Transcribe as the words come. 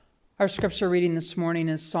Our scripture reading this morning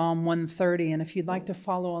is Psalm 130, and if you'd like to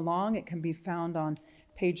follow along, it can be found on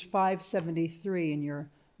page 573 in your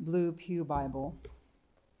blue pew Bible.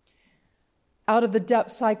 Out of the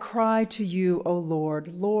depths I cry to you, O Lord.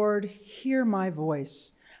 Lord, hear my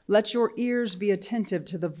voice. Let your ears be attentive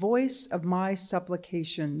to the voice of my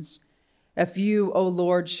supplications. If you, O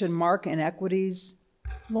Lord, should mark iniquities,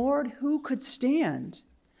 Lord, who could stand?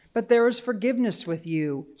 But there is forgiveness with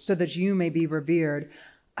you, so that you may be revered.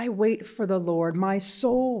 I wait for the Lord. My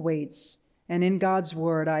soul waits, and in God's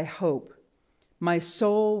word I hope. My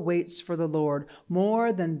soul waits for the Lord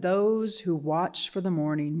more than those who watch for the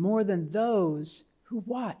morning, more than those who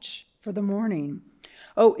watch for the morning.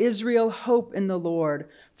 O Israel, hope in the Lord,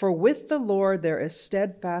 for with the Lord there is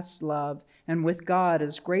steadfast love, and with God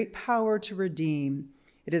is great power to redeem.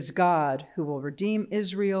 It is God who will redeem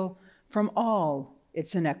Israel from all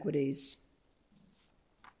its iniquities.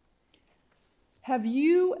 Have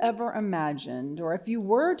you ever imagined, or if you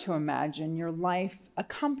were to imagine, your life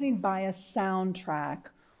accompanied by a soundtrack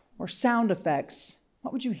or sound effects,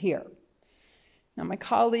 what would you hear? Now, my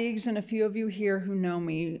colleagues and a few of you here who know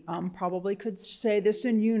me probably could say this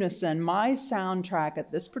in unison. My soundtrack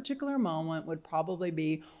at this particular moment would probably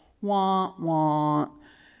be wah, wah.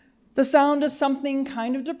 The sound of something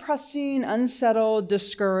kind of depressing, unsettled,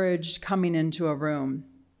 discouraged coming into a room.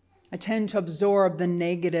 I tend to absorb the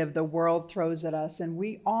negative the world throws at us, and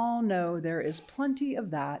we all know there is plenty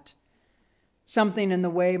of that. Something in the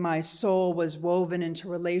way my soul was woven into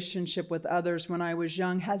relationship with others when I was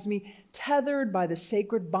young has me tethered by the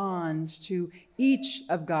sacred bonds to each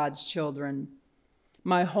of God's children.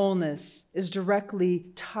 My wholeness is directly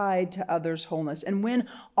tied to others' wholeness, and when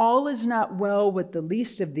all is not well with the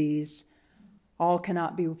least of these, all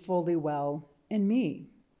cannot be fully well in me.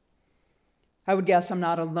 I would guess I'm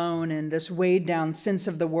not alone in this weighed down sense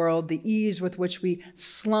of the world, the ease with which we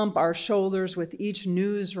slump our shoulders with each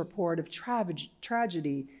news report of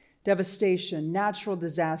tragedy, devastation, natural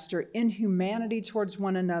disaster, inhumanity towards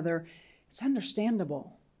one another. It's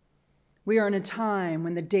understandable. We are in a time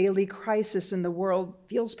when the daily crisis in the world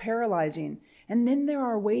feels paralyzing, and then there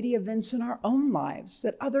are weighty events in our own lives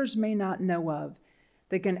that others may not know of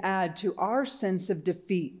that can add to our sense of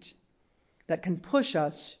defeat, that can push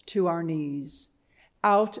us to our knees.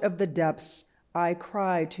 Out of the depths, I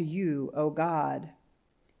cry to you, O God.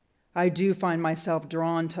 I do find myself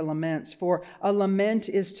drawn to laments, for a lament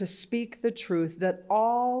is to speak the truth that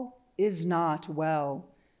all is not well.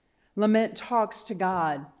 Lament talks to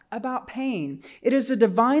God about pain. It is a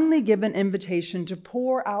divinely given invitation to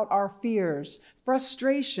pour out our fears,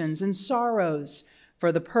 frustrations, and sorrows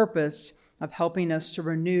for the purpose of helping us to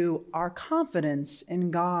renew our confidence in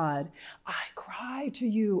God. I cry to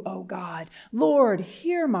you, O God. Lord,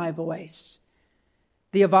 hear my voice.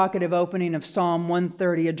 The evocative opening of Psalm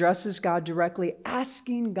 130 addresses God directly,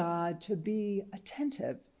 asking God to be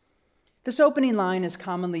attentive. This opening line is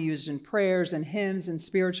commonly used in prayers and hymns and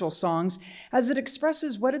spiritual songs as it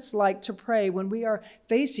expresses what it's like to pray when we are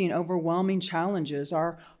facing overwhelming challenges.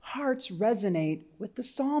 Our hearts resonate with the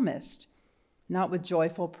psalmist, not with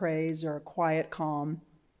joyful praise or quiet calm,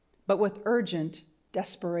 but with urgent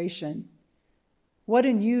desperation. What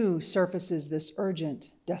in you surfaces this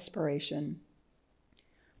urgent desperation?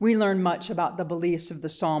 We learn much about the beliefs of the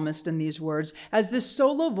psalmist in these words as this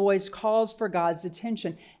solo voice calls for God's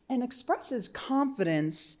attention and expresses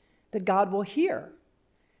confidence that God will hear.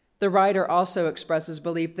 The writer also expresses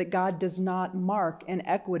belief that God does not mark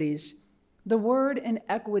inequities. The word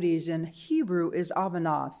inequities in Hebrew is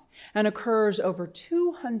avanath and occurs over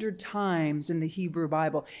 200 times in the Hebrew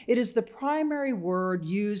Bible. It is the primary word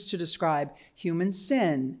used to describe human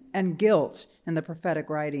sin and guilt in the prophetic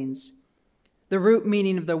writings. The root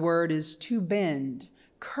meaning of the word is to bend,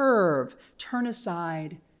 curve, turn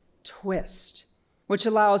aside, twist, which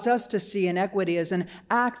allows us to see inequity as an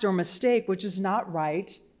act or mistake which is not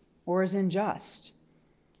right or is unjust.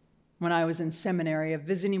 When I was in seminary, a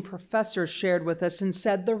visiting professor shared with us and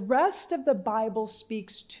said, the rest of the Bible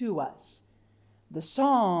speaks to us. The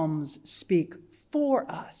Psalms speak for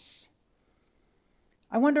us.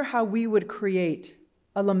 I wonder how we would create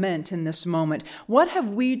a lament in this moment. What have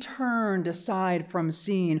we turned aside from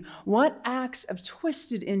seeing? What acts of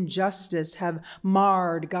twisted injustice have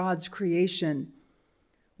marred God's creation?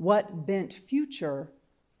 What bent future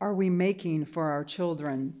are we making for our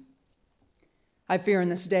children? I fear in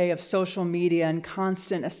this day of social media and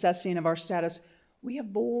constant assessing of our status, we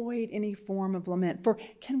avoid any form of lament. For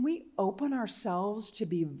can we open ourselves to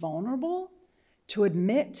be vulnerable, to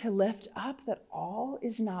admit, to lift up that all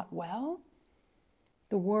is not well?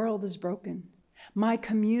 The world is broken. My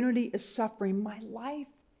community is suffering. My life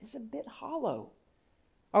is a bit hollow.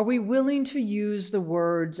 Are we willing to use the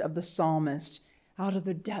words of the psalmist, "Out of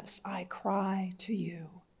the depths I cry to you"?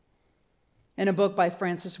 In a book by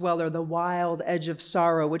Francis Weller, The Wild Edge of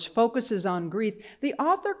Sorrow, which focuses on grief, the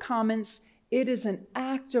author comments, "It is an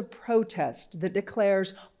act of protest that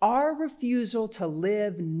declares our refusal to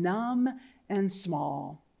live numb and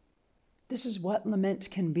small." This is what lament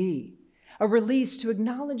can be. A release to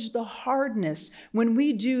acknowledge the hardness. When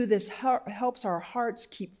we do, this helps our hearts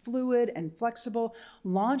keep fluid and flexible,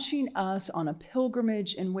 launching us on a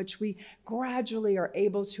pilgrimage in which we gradually are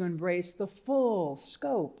able to embrace the full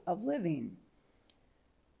scope of living.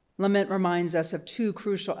 Lament reminds us of two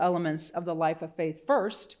crucial elements of the life of faith.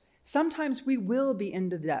 First, sometimes we will be in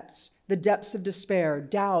the depths of despair,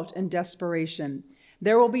 doubt, and desperation.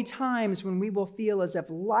 There will be times when we will feel as if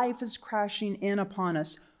life is crashing in upon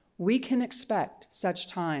us. We can expect such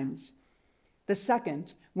times. The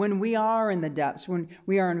second, when we are in the depths, when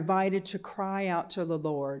we are invited to cry out to the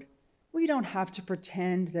Lord, we don't have to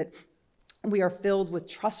pretend that we are filled with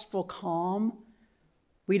trustful calm.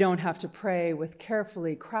 We don't have to pray with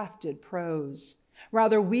carefully crafted prose.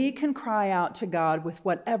 Rather, we can cry out to God with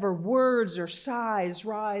whatever words or sighs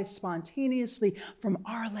rise spontaneously from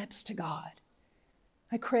our lips to God.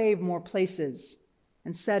 I crave more places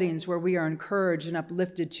and settings where we are encouraged and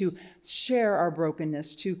uplifted to share our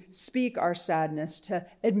brokenness, to speak our sadness, to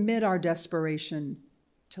admit our desperation,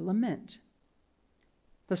 to lament.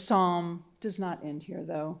 The psalm does not end here,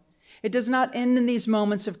 though. It does not end in these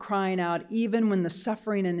moments of crying out, even when the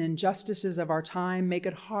suffering and injustices of our time make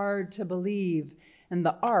it hard to believe in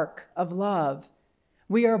the arc of love.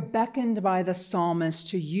 We are beckoned by the psalmist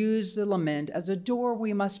to use the lament as a door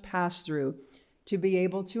we must pass through to be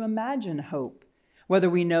able to imagine hope, whether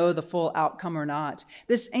we know the full outcome or not.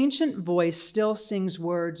 This ancient voice still sings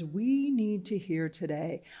words we need to hear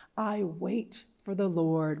today. I wait for the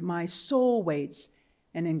Lord, my soul waits,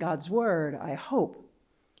 and in God's word, I hope.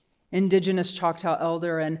 Indigenous Choctaw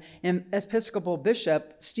elder and Episcopal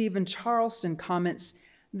Bishop Stephen Charleston comments,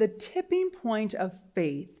 the tipping point of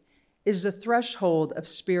faith is the threshold of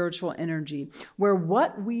spiritual energy, where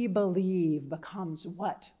what we believe becomes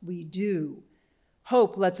what we do.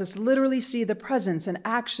 Hope lets us literally see the presence and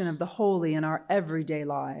action of the holy in our everyday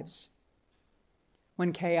lives.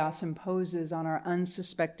 When chaos imposes on our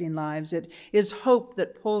unsuspecting lives, it is hope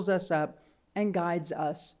that pulls us up and guides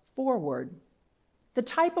us forward. The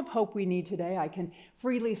type of hope we need today, I can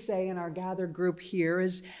freely say in our gathered group here,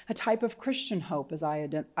 is a type of Christian hope as I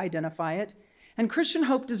identify it. And Christian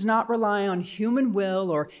hope does not rely on human will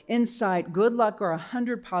or insight, good luck, or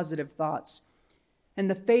 100 positive thoughts. In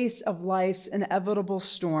the face of life's inevitable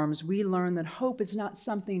storms, we learn that hope is not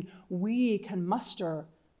something we can muster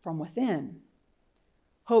from within.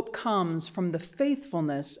 Hope comes from the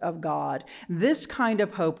faithfulness of God. This kind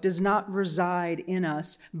of hope does not reside in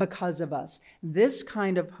us because of us. This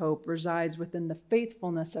kind of hope resides within the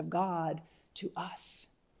faithfulness of God to us.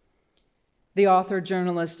 The author,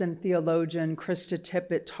 journalist, and theologian Krista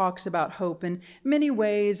Tippett talks about hope in many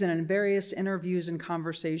ways and in various interviews and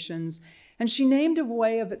conversations. And she named a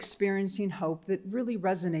way of experiencing hope that really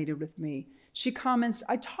resonated with me. She comments,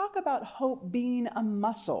 I talk about hope being a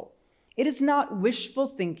muscle. It is not wishful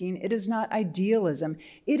thinking. It is not idealism.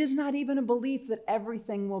 It is not even a belief that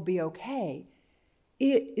everything will be okay.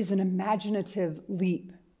 It is an imaginative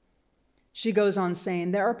leap. She goes on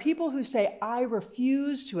saying, there are people who say, I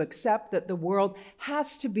refuse to accept that the world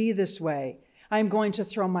has to be this way. I'm going to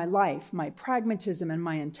throw my life, my pragmatism, and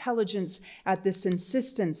my intelligence at this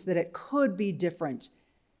insistence that it could be different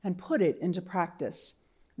and put it into practice.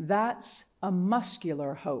 That's a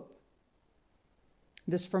muscular hope.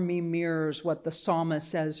 This for me mirrors what the psalmist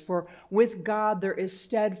says, for with God there is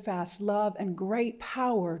steadfast love and great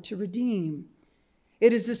power to redeem.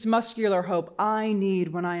 It is this muscular hope I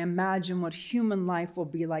need when I imagine what human life will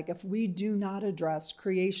be like if we do not address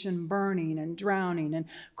creation burning and drowning and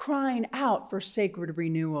crying out for sacred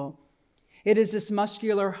renewal. It is this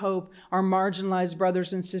muscular hope our marginalized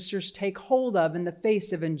brothers and sisters take hold of in the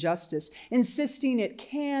face of injustice, insisting it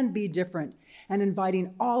can be different and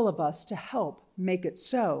inviting all of us to help make it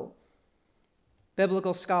so.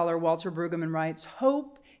 Biblical scholar Walter Brueggemann writes,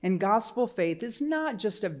 hope and gospel faith is not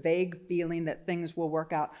just a vague feeling that things will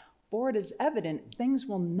work out, for it is evident things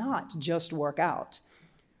will not just work out.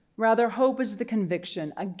 Rather, hope is the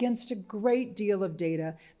conviction against a great deal of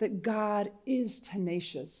data that God is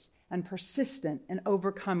tenacious and persistent in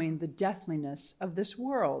overcoming the deathliness of this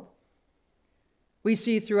world. We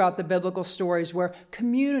see throughout the biblical stories where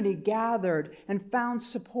community gathered and found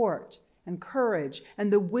support and courage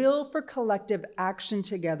and the will for collective action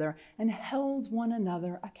together and held one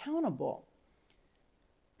another accountable.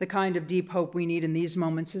 The kind of deep hope we need in these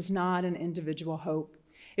moments is not an individual hope.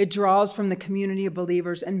 It draws from the community of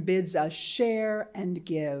believers and bids us share and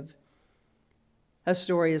give. A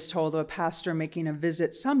story is told of a pastor making a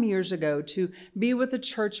visit some years ago to be with a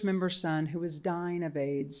church member's son who was dying of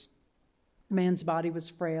AIDS. The man's body was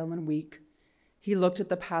frail and weak. He looked at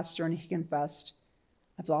the pastor and he confessed,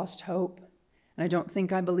 "I've lost hope, and I don't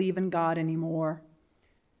think I believe in God anymore."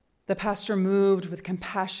 The pastor, moved with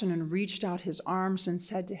compassion, and reached out his arms and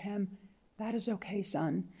said to him, "That is okay,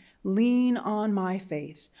 son. Lean on my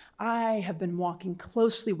faith. I have been walking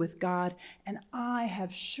closely with God, and I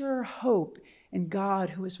have sure hope in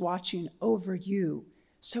God who is watching over you.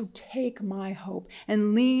 So take my hope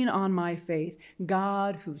and lean on my faith,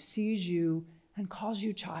 God who sees you and calls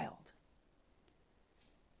you child."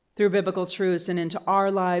 Through biblical truths and into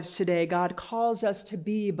our lives today, God calls us to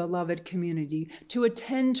be beloved community, to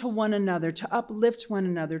attend to one another, to uplift one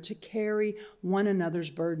another, to carry one another's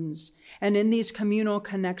burdens, and in these communal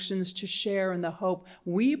connections to share in the hope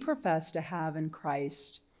we profess to have in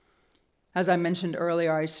Christ. As I mentioned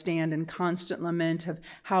earlier, I stand in constant lament of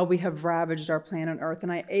how we have ravaged our planet Earth,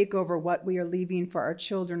 and I ache over what we are leaving for our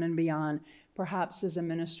children and beyond. Perhaps as a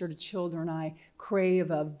minister to children, I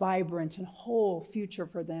crave a vibrant and whole future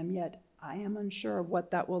for them, yet I am unsure of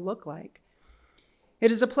what that will look like.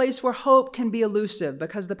 It is a place where hope can be elusive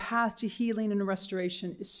because the path to healing and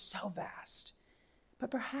restoration is so vast.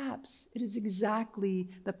 But perhaps it is exactly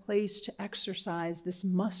the place to exercise this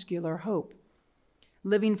muscular hope,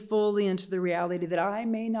 living fully into the reality that I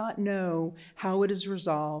may not know how it is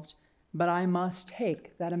resolved, but I must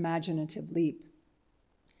take that imaginative leap.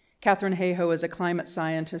 Katharine Hayhoe is a climate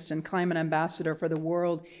scientist and climate ambassador for the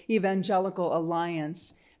World Evangelical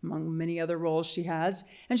Alliance, among many other roles she has,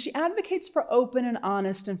 and she advocates for open and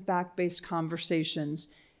honest and fact-based conversations.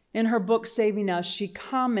 In her book, Saving Us, she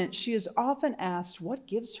comments she is often asked what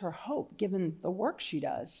gives her hope, given the work she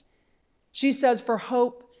does. She says for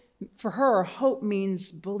her, hope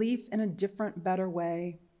means belief in a different, better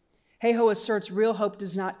way. Hayhoe asserts real hope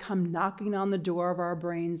does not come knocking on the door of our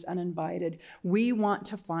brains uninvited. We want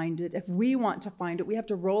to find it. If we want to find it, we have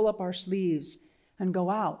to roll up our sleeves and go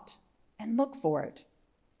out and look for it.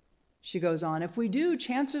 She goes on, if we do,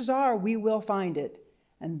 chances are we will find it,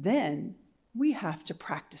 and then we have to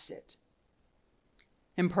practice it.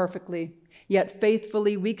 Imperfectly, yet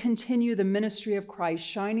faithfully, we continue the ministry of Christ,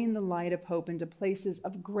 shining the light of hope into places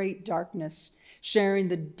of great darkness, sharing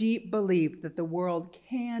the deep belief that the world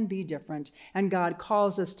can be different, and God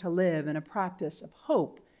calls us to live in a practice of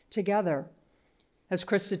hope together. As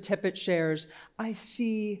Krista Tippett shares, I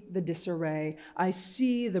see the disarray. I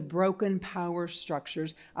see the broken power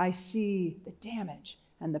structures. I see the damage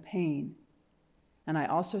and the pain. And I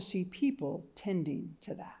also see people tending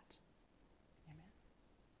to that.